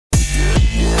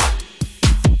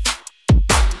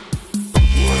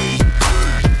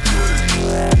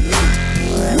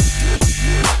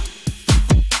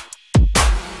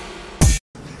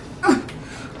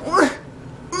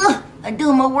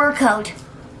code.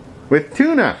 With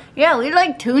tuna. Yeah, we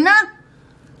like tuna.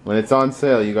 When it's on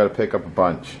sale, you got to pick up a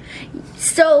bunch.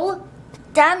 So,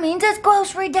 that means it's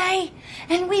grocery day.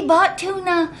 And we bought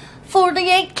tuna.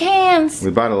 48 cans.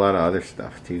 We bought a lot of other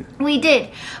stuff too. We did.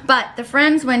 But the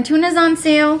friends, when tuna's on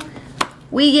sale,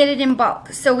 we get it in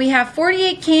bulk. So we have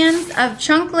 48 cans of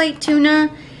Chunk Light tuna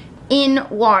in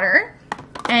water.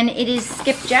 And it is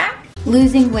skipjack.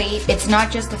 Losing weight, it's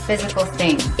not just a physical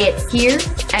thing. It's here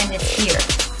and it's here.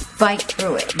 Fight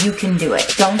through it. You can do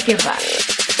it. Don't give up.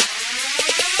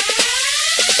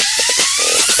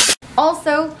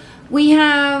 Also, we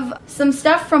have some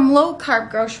stuff from Low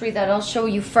Carb Grocery that I'll show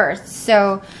you first.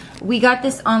 So we got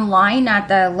this online at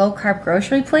the Low Carb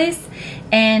Grocery place,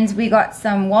 and we got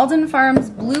some Walden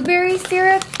Farms blueberry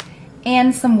syrup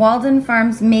and some Walden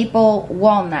Farms maple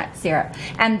walnut syrup.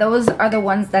 And those are the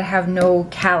ones that have no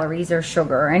calories or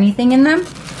sugar or anything in them.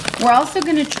 We're also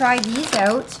gonna try these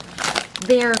out.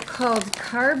 They're called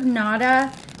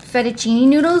Carbnata fettuccine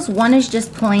noodles. One is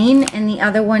just plain and the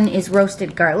other one is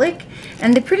roasted garlic,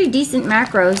 and they're pretty decent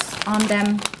macros on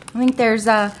them. I think there's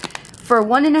for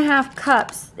 1.5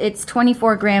 cups it's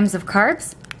 24 grams of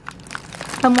carbs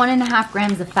and 1.5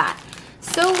 grams of fat.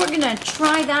 So we're gonna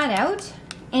try that out.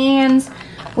 And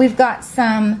we've got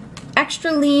some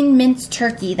extra lean minced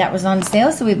turkey that was on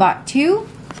sale, so we bought 2.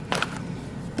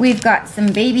 We've got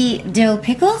some baby dill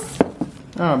pickles.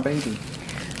 Oh, baby.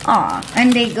 Aw,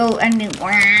 and they go and they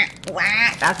wah, wah.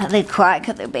 That's how they cry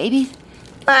because they're babies.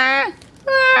 Wah,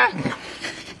 wah.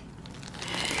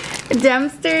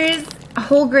 Dempster's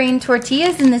whole grain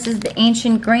tortillas, and this is the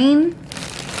ancient grain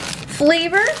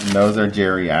flavor. And those are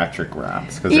geriatric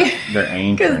wraps because they're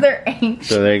ancient. Because they're ancient.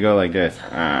 So they go like this.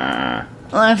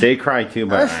 They cry too,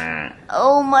 but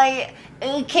oh my,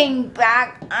 it came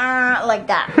back like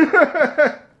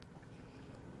that.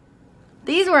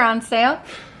 These were on sale.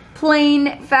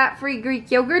 Plain fat-free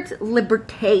Greek yogurt,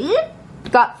 Liberté.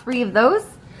 Got 3 of those.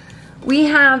 We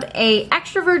have a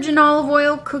extra virgin olive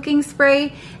oil cooking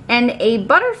spray and a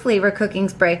butter flavor cooking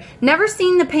spray. Never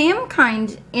seen the Pam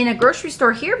kind in a grocery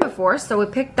store here before, so we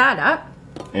picked that up.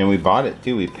 And we bought it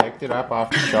too. We picked it up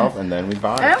off the shelf and then we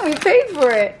bought it. And we paid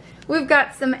for it. We've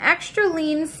got some extra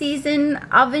lean seasoned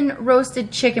oven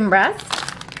roasted chicken breast,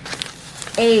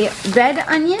 a red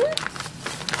onion,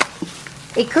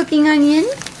 a cooking onion,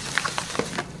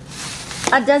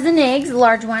 a dozen eggs,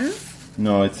 large ones.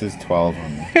 No, it says 12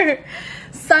 on there.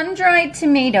 Sun-dried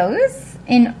tomatoes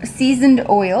in seasoned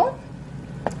oil.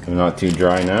 They're not too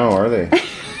dry now, are they?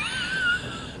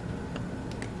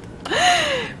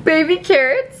 Baby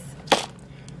carrots,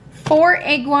 4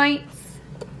 egg whites,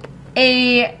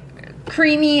 a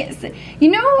creamy, you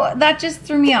know, that just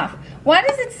threw me off. Why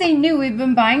does it say new? We've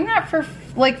been buying that for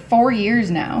like 4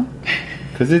 years now.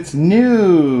 Because it's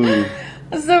new.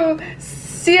 So,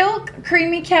 Silk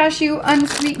creamy cashew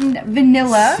unsweetened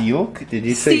vanilla. Silk? Did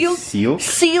you say silk?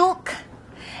 Silk.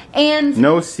 And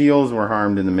no seals were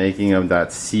harmed in the making of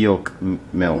that silk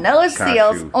milk. No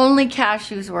seals, only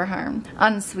cashews were harmed.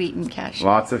 Unsweetened cashews.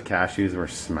 Lots of cashews were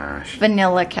smashed.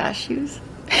 Vanilla cashews.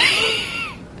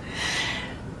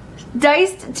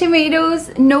 Diced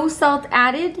tomatoes, no salt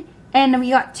added. And we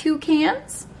got 2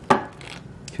 cans.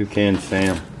 2 can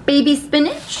Sam. Baby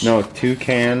spinach. No, 2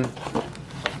 can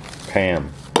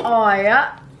Pam. Oh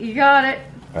yeah, you got it.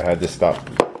 I had to stop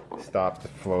the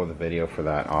flow of the video for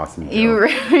that awesome joke. You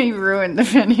really ruined the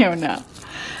video now.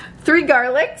 3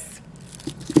 garlics.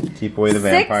 Keep away the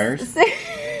vampires. 6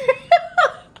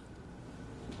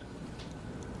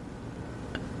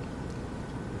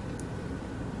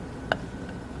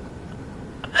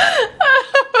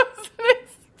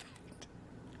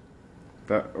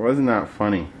 That wasn't that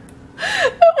funny.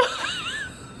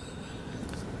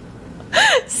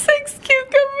 6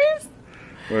 cucumbers.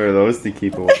 What are those to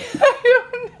keep away? I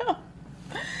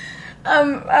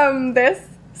don't know. This.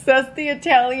 So that's the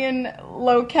Italian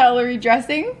low-calorie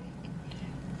dressing.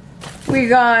 We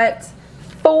got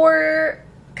 4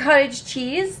 cottage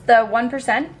cheese, the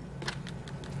 1%.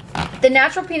 The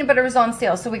natural peanut butter was on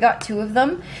sale, so we got 2 of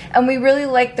them. And we really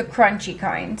like the crunchy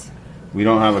kind. We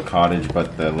don't have a cottage,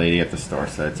 but the lady at the store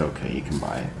said it's okay, you can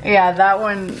buy it. Yeah, that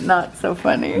one not so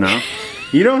funny. No?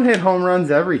 You don't hit home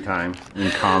runs every time in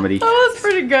comedy. That was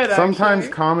pretty good, actually. Sometimes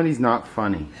comedy's not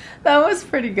funny. That was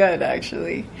pretty good,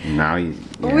 actually. Now you...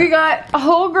 Yeah. We got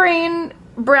whole grain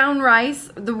brown rice,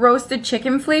 the roasted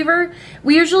chicken flavor.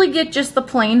 We usually get just the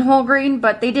plain whole grain,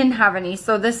 but they didn't have any,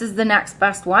 so this is the next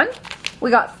best one. We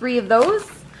got 3 of those.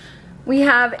 We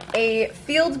have a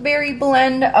Fieldberry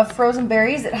blend of frozen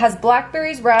berries. It has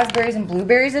blackberries, raspberries, and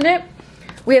blueberries in it.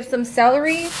 We have some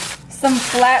celery, some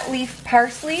flat leaf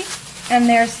parsley, and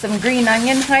there's some green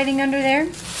onion hiding under there.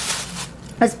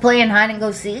 Us playing hide and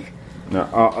go seek? No,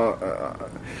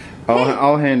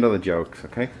 I'll handle the jokes,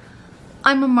 okay?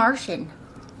 I'm a Martian.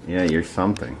 Yeah, you're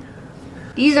something.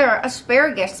 These are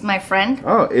asparagus, my friend.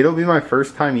 Oh, it'll be my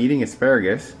first time eating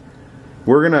asparagus.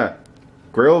 We're gonna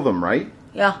grill them, right?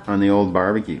 Yeah. On the old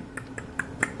barbecue.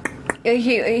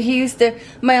 He used to,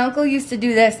 my uncle used to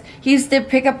do this. He used to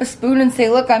pick up a spoon and say,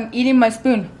 look, I'm eating my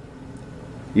spoon.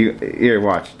 Here,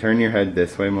 watch. Turn your head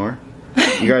this way more.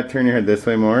 You gotta turn your head this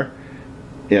way more.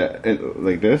 Yeah,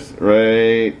 like this.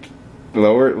 Right.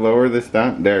 Lower this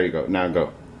down. There you go. Now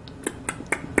go.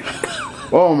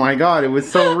 Oh my god, it was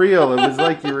so real. It was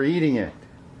like you were eating it.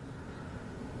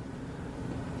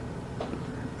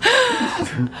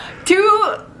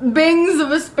 2 bings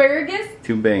of asparagus.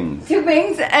 2 bings. 2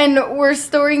 bings, and we're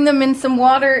storing them in some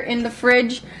water in the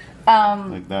fridge.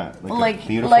 Like that. Like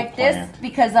this, plant.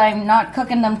 Because I'm not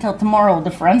cooking them till tomorrow,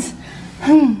 the friends.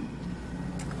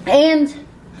 And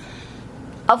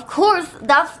of course,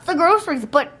 that's the groceries,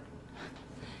 but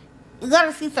you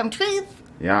gotta see some trees.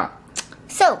 Yeah.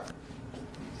 So,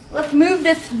 let's move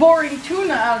this boring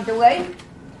tuna out of the way.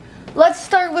 Let's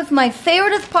start with my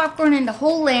favoriteest popcorn in the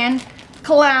whole land,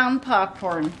 clown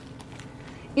popcorn.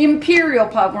 Imperial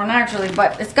popcorn, actually,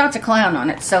 but it's got a clown on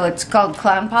it, so it's called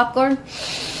clown popcorn.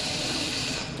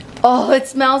 Oh, it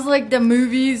smells like the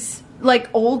movies, like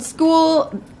old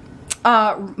school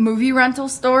movie rental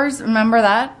stores. Remember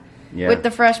that? Yeah. With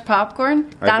the fresh popcorn?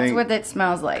 That's what it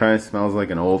smells like. Kind of smells like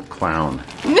an old clown.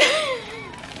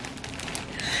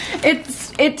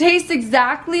 It tastes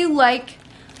exactly like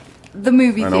the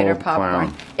movie theater popcorn.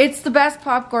 Clown. It's the best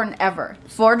popcorn ever.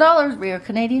 $4. We are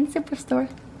Canadian Superstore.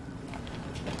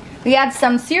 We had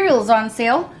some cereals on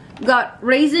sale. Got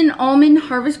Raisin Almond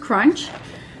Harvest Crunch.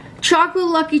 Chocolate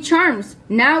Lucky Charms.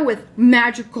 Now with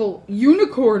magical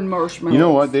unicorn marshmallows. You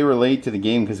know what? They were late to the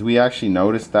game because we actually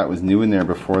noticed that was new in there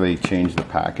before they changed the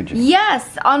packaging.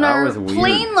 Yes, on That our was weird.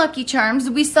 plain Lucky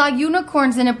Charms, we saw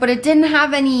unicorns in it, but it didn't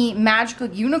have any magical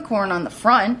unicorn on the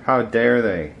front. How dare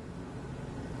they?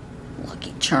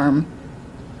 Lucky Charm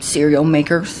cereal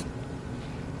makers,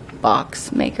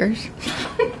 box makers.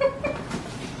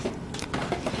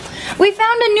 We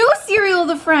found a new cereal,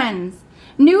 the friends.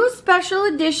 New special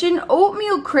edition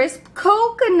oatmeal crisp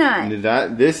coconut.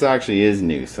 This actually is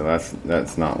new, so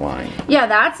that's not lying. Yeah,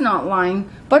 that's not lying.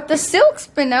 But the silk's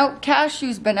been out,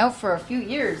 cashew's been out for a few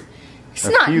years. It's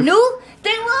not new.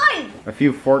 They lied. A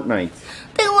few fortnights.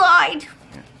 They lied.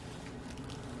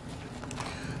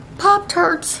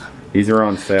 Pop-Tarts. These are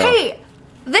on sale. Hey,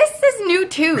 this is new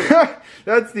too.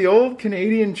 That's the old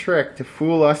Canadian trick to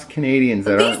fool us Canadians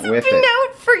that aren't with These have been it.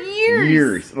 out for years.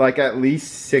 Years. Like at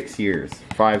least 6 years.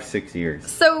 5-6 years.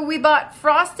 So we bought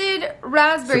frosted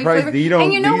raspberry Surprised flavor. these don't,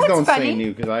 And you know these what's don't funny? say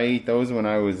new because I ate those when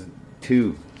I was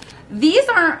 2. These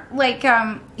aren't like,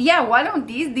 yeah, why don't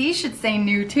these should say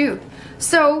new too.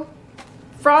 So,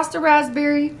 frosted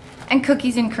raspberry and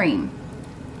cookies and cream.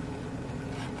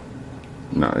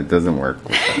 No, it doesn't work.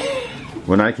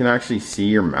 When I can actually see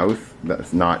your mouth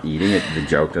that's not eating it, the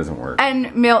joke doesn't work.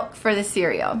 And milk for the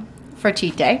cereal for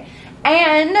cheat day.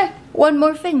 And one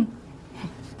more thing.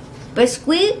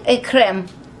 Biscuit et creme.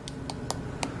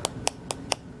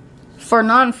 For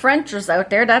non-Frenchers out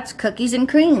there, that's cookies and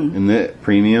cream. And the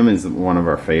premium is one of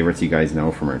our favorites, you guys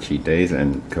know, from our cheat days,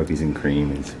 and cookies and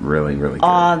cream is really, really good.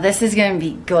 Oh, this is gonna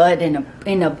be good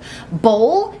in a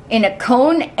bowl, in a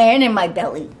cone, and in my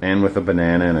belly. And with a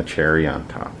banana and a cherry on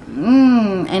top.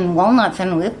 Mmm, and walnuts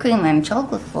and whipped cream and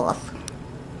chocolate sauce.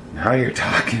 Now you're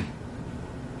talking.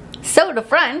 So, the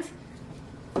friends,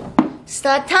 it's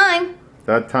that time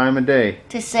That time of day.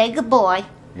 to say goodbye.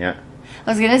 Yeah. I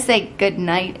was gonna say good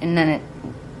night and then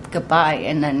goodbye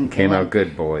and then Came out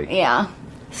good, boy. Yeah.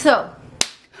 So,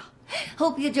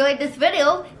 hope you enjoyed this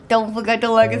video. Don't forget to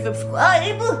like and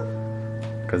subscribe.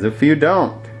 Because if you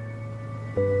don't,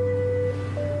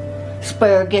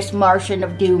 Asparagus Martian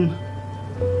of Doom.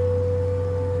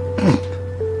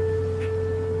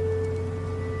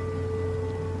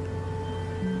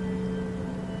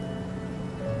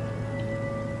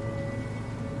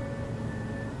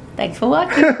 Thanks for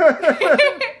watching.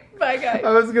 Bye, guys. I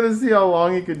was going to see how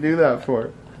long you could do that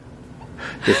for.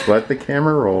 Just let the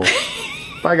camera roll.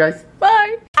 Bye, guys.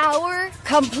 Bye. Our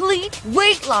complete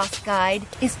weight loss guide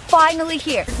is finally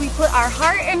here. We put our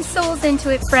heart and souls into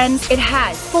it, friends. It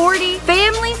has 40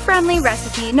 family-friendly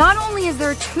recipes. Not only is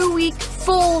there a 2-week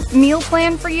full meal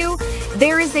plan for you,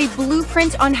 there is a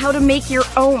blueprint on how to make your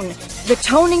own. The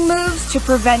toning moves to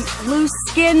prevent loose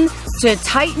skin, to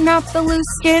tighten up the loose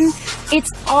skin.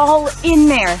 It's all in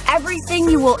there. Everything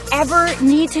you will ever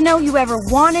need to know, you ever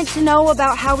wanted to know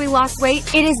about how we lost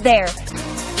weight, it is there.